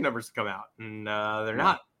arbitration numbers to come out, and they're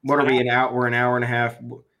not. What are we We're an hour and a half.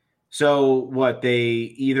 So what? They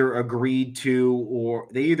either agreed to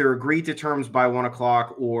terms by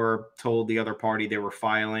 1:00 or told the other party they were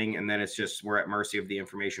filing, and then it's just we're at mercy of the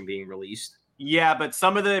information being released. Yeah, but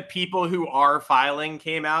some of the people who are filing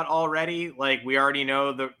came out already. Like, we already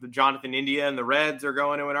know the Jonathan India and the Reds are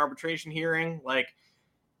going to an arbitration hearing. Like,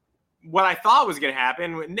 what I thought was going to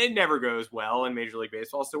happen, it never goes well in Major League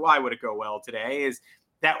Baseball, so why would it go well today, is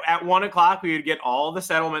that at 1:00 we would get all the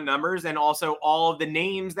settlement numbers and also all of the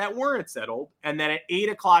names that weren't settled. And then at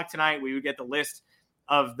 8:00 tonight, we would get the list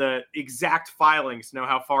of the exact filings to know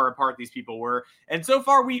how far apart these people were. And so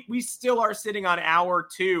far, we still are sitting on hour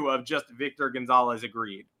 2 of just Victor Gonzalez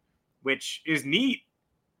agreed, which is neat.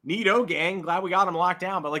 Neato, gang. Glad we got him locked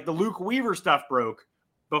down. But like the Luke Weaver stuff broke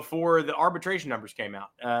before the arbitration numbers came out.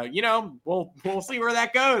 We'll see where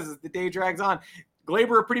that goes as the day drags on.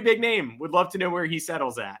 Glaber, a pretty big name. Would love to know where he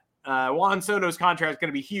settles at. Juan Soto's contract is going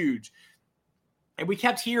to be huge. And we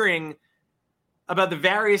kept hearing about the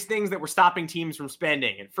various things that were stopping teams from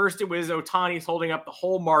spending. At first, it was Ohtani's holding up the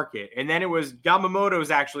whole market. And then it was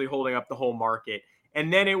Yamamoto's actually holding up the whole market.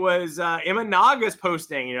 And then it was Imanaga's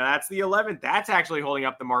posting. That's the 11th. That's actually holding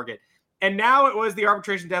up the market. And now it was the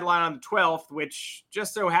arbitration deadline on the 12th, which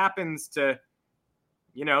just so happens to,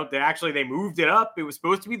 they moved it up. It was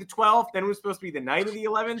supposed to be the 12th. Then it was supposed to be the night of the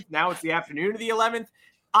 11th. Now it's the afternoon of the 11th.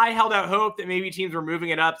 I held out hope that maybe teams were moving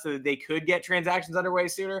it up so that they could get transactions underway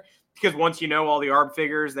sooner. Because once you know all the ARB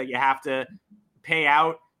figures that you have to pay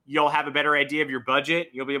out, you'll have a better idea of your budget.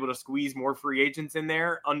 You'll be able to squeeze more free agents in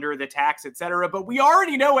there under the tax, et cetera. But we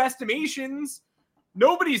already know estimations.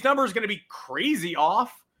 Nobody's number is going to be crazy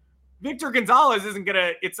off. Victor Gonzalez isn't going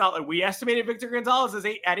to – it's not like we estimated Victor Gonzalez is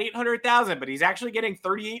at 800,000, but he's actually getting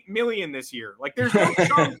 38 million this year. Like, there's no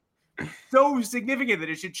chunk so significant that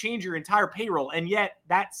it should change your entire payroll. And yet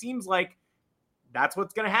that seems like that's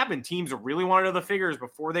what's going to happen. Teams really want to know the figures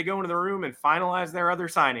before they go into the room and finalize their other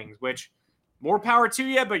signings, which more power to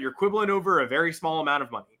you, but you're quibbling over a very small amount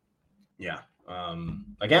of money. Yeah.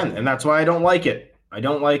 Again, and that's why I don't like it.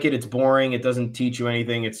 It's boring. It doesn't teach you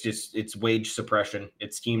anything. It's wage suppression.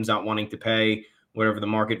 It's teams not wanting to pay whatever the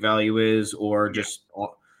market value is, or just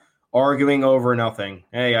arguing over nothing.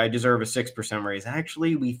 Hey, I deserve a 6% raise.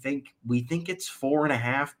 Actually, we think it's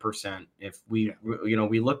 4.5%. If we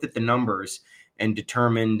looked at the numbers and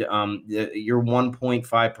determined you're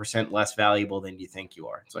 1.5% less valuable than you think you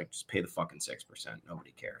are. It's like, just pay the fucking 6%.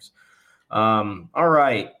 Nobody cares. All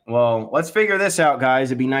right. Well, let's figure this out, guys.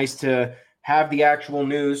 It'd be nice to have the actual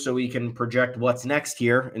news so we can project what's next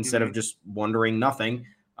here instead of just wondering nothing.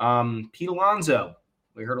 Pete Alonso.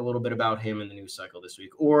 We heard a little bit about him in the news cycle this week,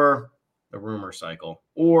 or the rumor cycle,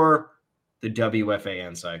 or the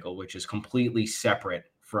WFAN cycle, which is completely separate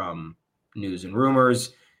from news and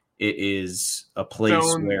rumors. It is a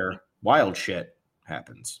place where wild shit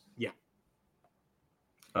happens. Yeah.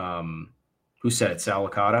 Who said it? Sal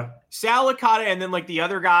Licata? Sal Licata, and then like the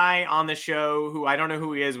other guy on the show who I don't know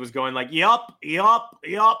who he is was going like, yup,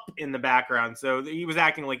 in the background. So he was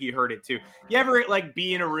acting like he heard it too. You ever like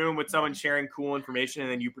be in a room with someone sharing cool information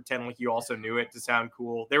and then you pretend like you also knew it to sound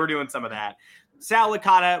cool? They were doing some of that. Sal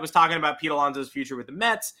Licata was talking about Pete Alonso's future with the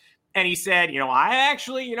Mets. And he said, I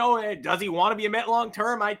actually, does he want to be a Met long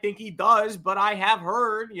term? I think he does, but I have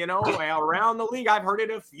heard, around the league, I've heard it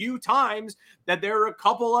a few times that there are a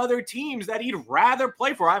couple other teams that he'd rather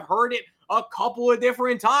play for. I've heard it a couple of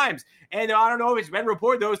different times. And I don't know if it's been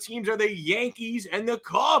reported those teams are the Yankees and the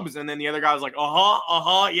Cubs. And then the other guy was like,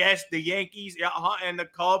 yes, the Yankees, and the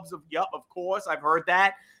Cubs. Of course, I've heard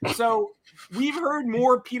that. So we've heard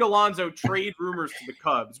more Pete Alonso trade rumors to the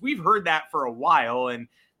Cubs. We've heard that for a while, and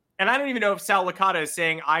I don't even know if Sal Licata is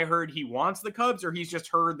saying, I heard he wants the Cubs, or he's just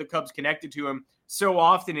heard the Cubs connected to him so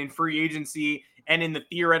often in free agency and in the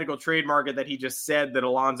theoretical trade market that he just said that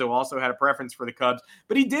Alonso also had a preference for the Cubs.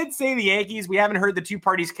 But he did say the Yankees. We haven't heard the two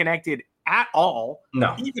parties connected at all,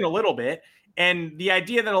 no, even a little bit. And the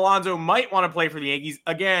idea that Alonso might want to play for the Yankees,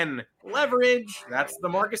 again, leverage. That's the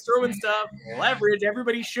Marcus Stroman stuff. Leverage.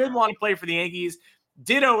 Everybody should want to play for the Yankees.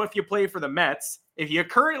 Ditto if you play for the Mets. If you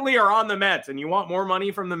currently are on the Mets and you want more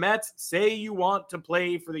money from the Mets, say you want to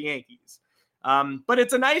play for the Yankees. But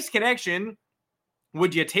it's a nice connection.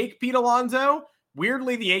 Would you take Pete Alonso?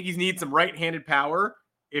 Weirdly, the Yankees need some right-handed power.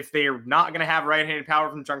 If they're not going to have right-handed power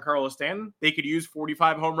from Giancarlo Stanton, they could use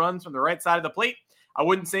 45 home runs from the right side of the plate. I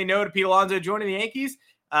wouldn't say no to Pete Alonso joining the Yankees.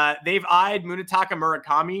 They've eyed Munetaka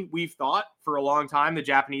Murakami, we've thought, for a long time, the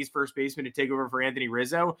Japanese first baseman to take over for Anthony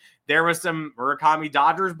Rizzo. There was some Murakami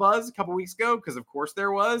Dodgers buzz a couple weeks ago, because of course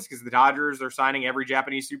there was, because the Dodgers are signing every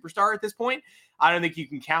Japanese superstar at this point. I don't think you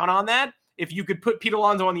can count on that. If you could put Pete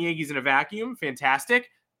Alonso on the Yankees in a vacuum, fantastic.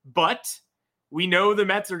 But we know the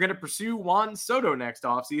Mets are going to pursue Juan Soto next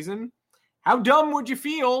offseason. How dumb would you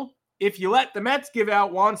feel if you let the Mets give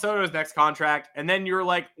out Juan Soto's next contract, and then you're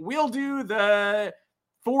like, we'll do the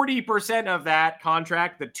 40% of that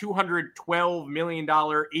contract, the $212 million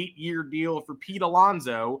 8-year deal for Pete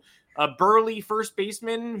Alonso, a burly first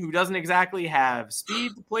baseman who doesn't exactly have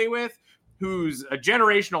speed to play with, who's a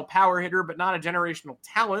generational power hitter, but not a generational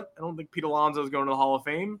talent. I don't think Pete Alonso is going to the Hall of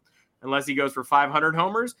Fame unless he goes for 500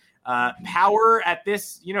 homers. Power at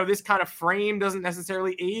this, this kind of frame doesn't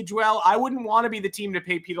necessarily age well. I wouldn't want to be the team to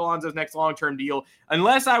pay Pete Alonso's next long-term deal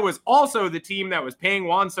unless I was also the team that was paying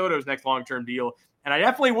Juan Soto's next long-term deal. And I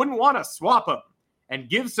definitely wouldn't want to swap him and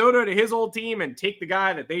give Soto to his old team and take the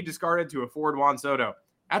guy that they discarded to afford Juan Soto.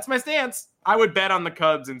 That's my stance. I would bet on the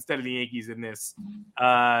Cubs instead of the Yankees in this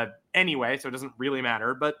anyway, so it doesn't really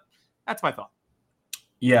matter, but that's my thought.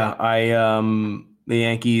 Yeah, the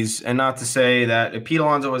Yankees, and not to say that Pete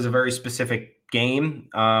Alonso was a very specific game,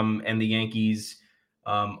 and the Yankees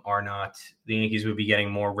are not. The Yankees would be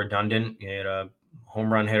getting more redundant. You had a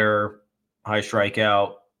home run hitter, high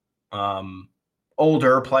strikeout,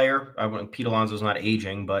 older player. Pete Alonso's not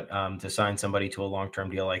aging, but to sign somebody to a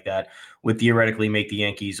long-term deal like that would theoretically make the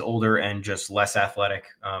Yankees older and just less athletic.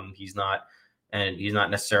 He's not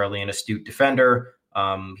necessarily an astute defender.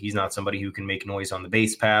 He's not somebody who can make noise on the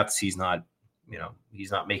base paths. He's not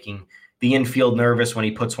making the infield nervous when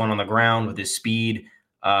he puts one on the ground with his speed.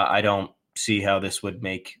 I don't see how this would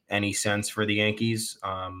make any sense for the Yankees,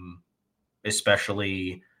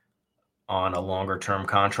 especially on a longer term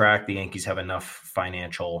contract. The Yankees have enough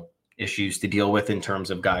financial issues to deal with in terms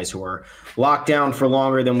of guys who are locked down for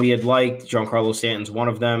longer than we had liked. Giancarlo Stanton's one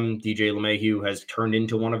of them. DJ LeMahieu has turned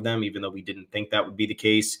into one of them, even though we didn't think that would be the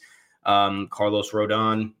case. Carlos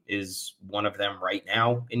Rodon is one of them right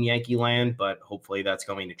now in Yankee land, but hopefully that's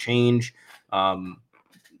going to change.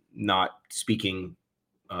 Not speaking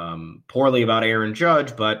poorly about Aaron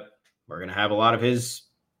Judge, but we're going to have a lot of his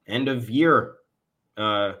end of year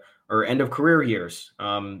or end of career years.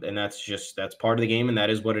 And that's part of the game, and that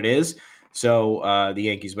is what it is. So the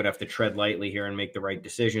Yankees would have to tread lightly here and make the right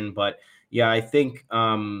decision. But yeah, I think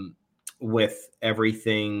with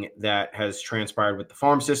everything that has transpired with the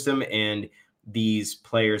farm system and these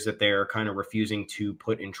players that they're kind of refusing to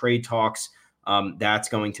put in trade talks, that's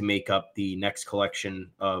going to make up the next collection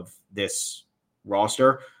of this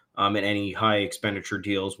roster. And any high expenditure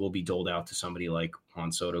deals will be doled out to somebody like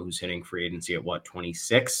Juan Soto, who's hitting free agency at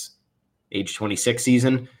age 26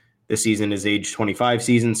 season. This season is age 25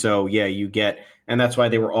 season. So yeah, and that's why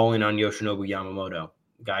they were all in on Yoshinobu Yamamoto,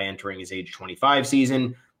 guy entering his age 25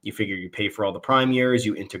 season. You figure you pay for all the prime years,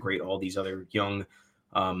 you integrate all these other young,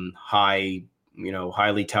 highly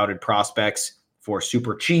touted prospects for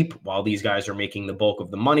super cheap while these guys are making the bulk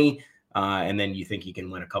of the money. And then you think you can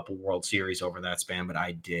win a couple World Series over that span. But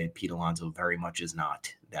Pete Alonso very much is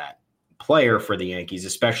not that player for the Yankees,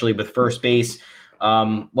 especially with first base.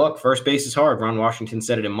 Look, first base is hard. Ron Washington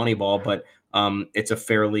said it in Moneyball, but it's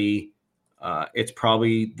it's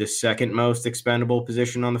probably the second most expendable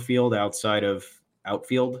position on the field outside of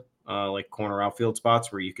outfield, like corner outfield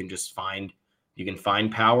spots where you can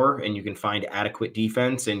find power and you can find adequate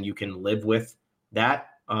defense and you can live with that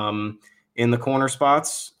in the corner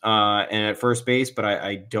spots and at first base. But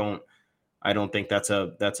I don't think that's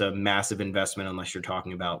a massive investment unless you're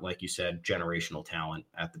talking about, like you said, generational talent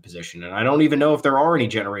at the position. And I don't even know if there are any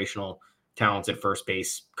generational talents at first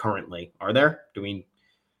base currently. Are there?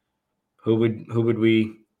 Who would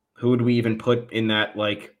we even put in that,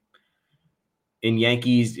 like, in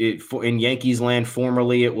Yankees land?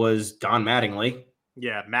 Formerly it was Don Mattingly.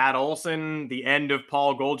 Yeah, Matt Olson, the end of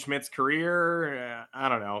Paul Goldschmidt's career. I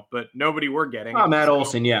don't know, but nobody we're getting. Oh, Matt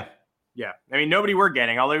Olson, yeah. Yeah, I mean, nobody we're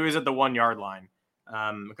getting, although he was at the 1 yard line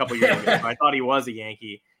a couple years ago. I thought he was a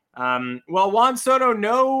Yankee. Well, Juan Soto,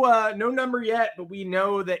 no number yet, but we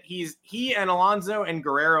know that he and Alonso and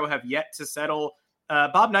Guerrero have yet to settle.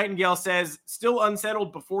 Bob Nightingale says still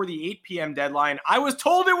unsettled before the 8 p.m. deadline. I was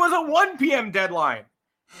told it was a 1 p.m. deadline,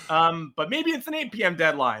 but maybe it's an 8 p.m.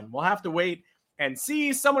 deadline. We'll have to wait and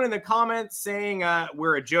see. Someone in the comments saying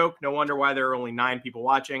we're a joke. No wonder why there are only 9 people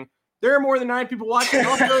watching. There are more than 9 people watching.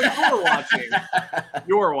 Also, you're watching.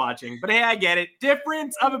 You're watching. But hey, I get it.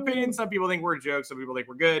 Difference of opinion. Some people think we're a joke. Some people think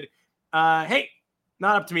we're good. Hey,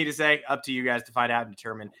 not up to me to say. Up to you guys to find out and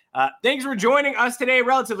determine. Thanks for joining us today.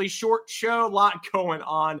 Relatively short show. A lot going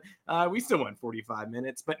on. We still went 45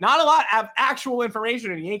 minutes, but not a lot of actual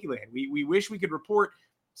information in Yankee land. We wish we could report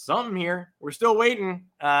something here. We're still waiting.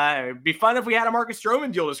 It'd be fun if we had a Marcus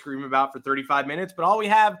Stroman deal to scream about for 35 minutes, but all we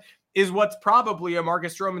have is what's probably a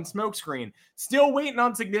Marcus Stroman smokescreen. Still waiting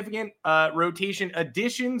on significant rotation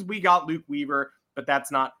additions. We got Luke Weaver, but that's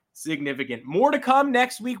not significant. More to come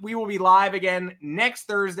next week. We will be live again next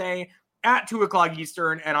Thursday at 2 o'clock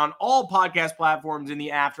Eastern and on all podcast platforms in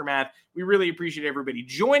the aftermath. We really appreciate everybody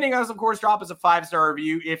joining us. Of course, drop us a 5-star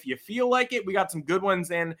review if you feel like it. We got some good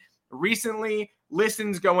ones in recently.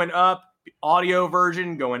 Listens going up, audio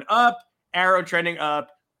version going up, arrow trending up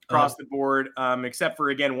across the board, except for,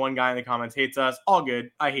 again, one guy in the comments hates us. All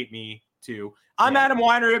good. I hate me, too. I'm Adam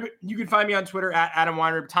Weinrib. You can find me on Twitter at Adam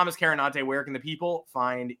Weinrib. Thomas Carinante, where can the people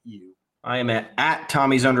find you? I am at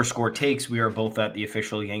Tommy's_takes. We are both at the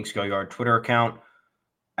official Yanks Go Yard Twitter account,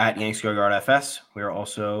 at Yanks Go Yard FS. We are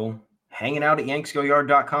also hanging out at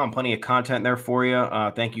yanksgoyard.com. Plenty of content there for you.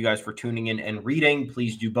 Thank you guys for tuning in and reading.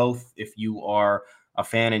 Please do both if you are a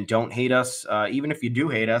fan and don't hate us. Even if you do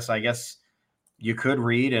hate us, I guess you could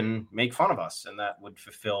read and make fun of us, and that would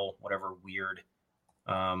fulfill whatever weird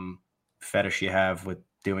fetish you have with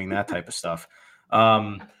doing that type of stuff.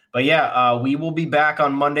 But yeah, we will be back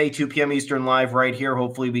on Monday, 2 p.m. Eastern live right here.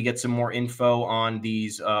 Hopefully we get some more info on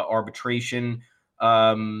these arbitration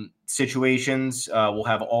situations. We'll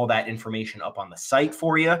have all that information up on the site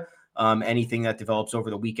for you. Anything that develops over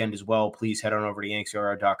the weekend as well, please head on over to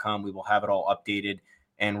yanksgoyard.com. We will have it all updated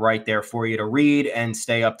and right there for you to read and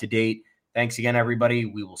stay up to date. Thanks again, everybody.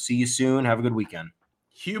 We will see you soon. Have a good weekend.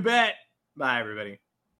 You bet. Bye, everybody.